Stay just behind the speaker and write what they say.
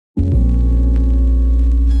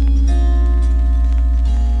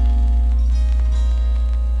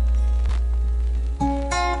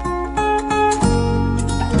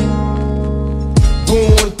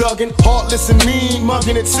thuggin', heartless and mean,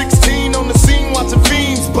 mugging at 16 on the scene, watching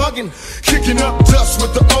fiends bugging, kicking up dust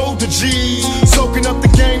with the older G's, soaking up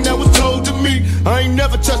the game that was told to me. I ain't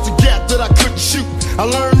never touched a gap that I couldn't shoot. I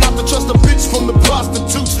learned not to trust a bitch from the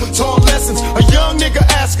prostitutes. Taught lessons, a young nigga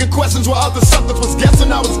asking questions while other suckers was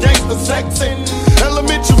guessing I was gangster sexing.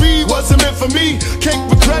 Elementary wasn't meant for me,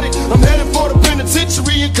 can't regret it. I'm headed for the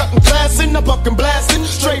penitentiary and cutting class in. I'm bucking blasting,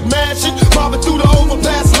 straight mashing, mobbing through the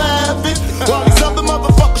overpass laughing, while these other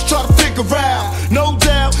motherfuckers try to figure out. No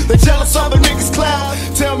doubt, they jealous of a nigga's clout.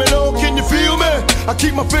 Tell me, Lord, can you feel me? I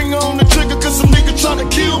keep my finger on the trigger cause some nigga tryna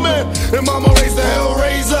kill me. And mama raised the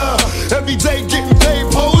Hellrazor, every day getting paid.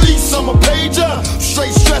 Police, I'm a pager,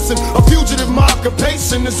 straight stressing. A fugitive, my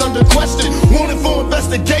occupation is under question, wanted for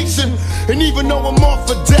investigation. And even though I'm off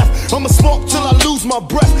for death, I'ma smoke till I lose my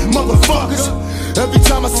breath, motherfuckers. Every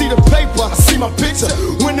time I see the paper, I see my picture.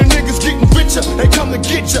 When the niggas getting richer, they come to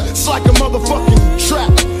get ya. It's like a motherfucking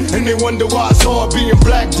trap, and they wonder why it's hard being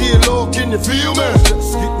black. Dear Lord, can you feel me?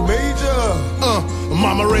 Stress getting major.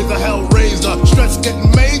 Mama raised a Hellrazor, stress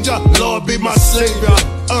getting major. Lord be my savior.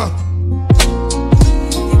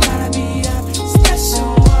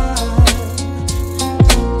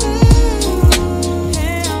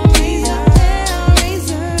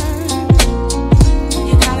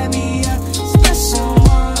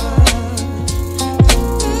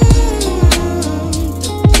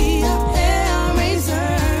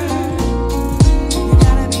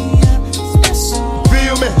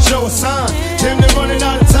 Show a sign, damn they're running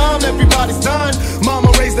out of time, everybody's dying.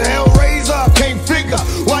 Mama raised the Hellrazor, can't figure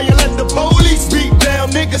why you let the police beat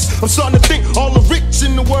down niggas. I'm starting to think all the rich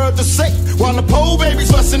in the world are safe, while the poor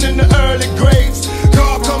babies rusting in the early graves.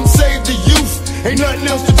 God come save the youth, ain't nothing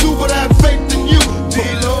else to do but have faith in you.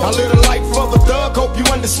 I live a life of a thug, hope you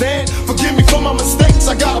understand. Forgive me for my mistakes,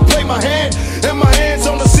 I gotta play my hand. And my hands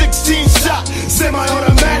on the 16 shot,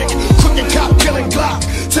 semi-automatic, crooked cop killing Glock.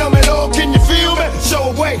 Tell me, Lord, can you feel me?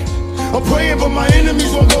 Show a way. I'm praying but my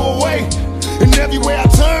enemies won't go away. And everywhere I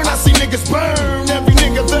turn, I see niggas burn. Every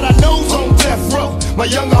nigga that I know's on death row. My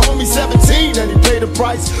younger homie 17 and he paid the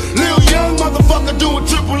price. Lil young motherfucker doing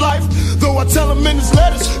triple life. Though I tell him in his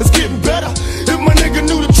letters, it's getting better. If my nigga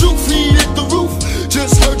knew the truth, he'd hit the roof.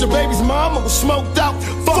 Just heard your baby's mama was smoked out.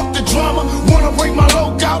 Fuck the drama, wanna break my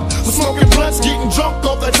loc out. I'm smoking blunts, getting drunk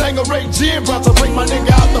off that Tangeray gin. About to break my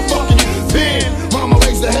nigga out the fucking pen. Mama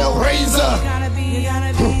raised the Hellrazor.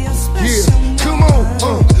 Yeah, come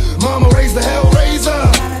on, Mama raised the Hellrazor.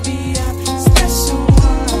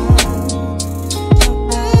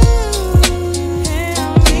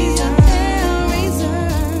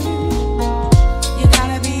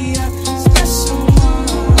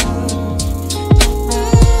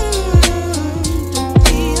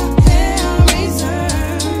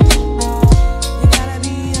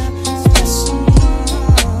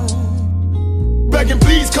 Begging,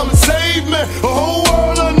 please come and save me. A whole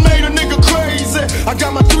world done made a nigga crazy. I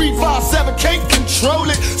got my 357, can't control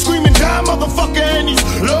it. Screaming down, motherfucker, and he's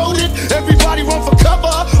loaded. Everybody run for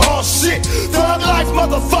cover. Oh shit, thug life,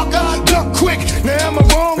 motherfucker. Duck quick. Now am I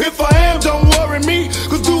wrong? If I am, don't worry me.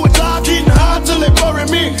 Cause do or die, getting high till they bury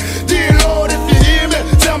me. Dear Lord, if you hear me,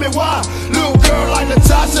 tell me why. Little girl like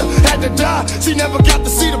Natasha had to die. She never got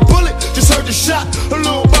to see the bullet, just heard the shot. Her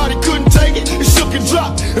little body couldn't take it, it shook and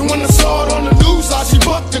dropped. And when I saw it on the news, how she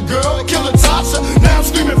bucked the girl and killed Natasha. Now I'm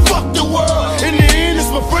screaming, fuck the world. In the end, it's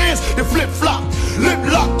my friends that flip-flop. Lip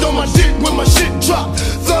locked on my dick when my shit dropped.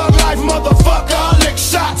 Thug life, motherfucker, I lick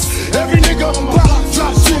shots. Every nigga on my block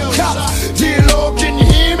drop 2 cops. Dear Lord, can you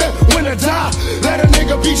hear me? When I die, let a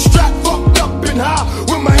nigga be strapped, fucked up and high.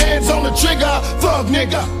 With my hands on the trigger, thug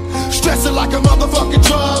nigga. Stressing like a motherfucking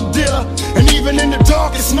drug dealer. And even in the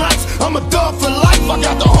darkest nights, I'm a thug for life. I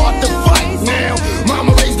got the heart to fight now.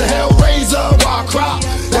 Mama raised the Hellrazor while I cry.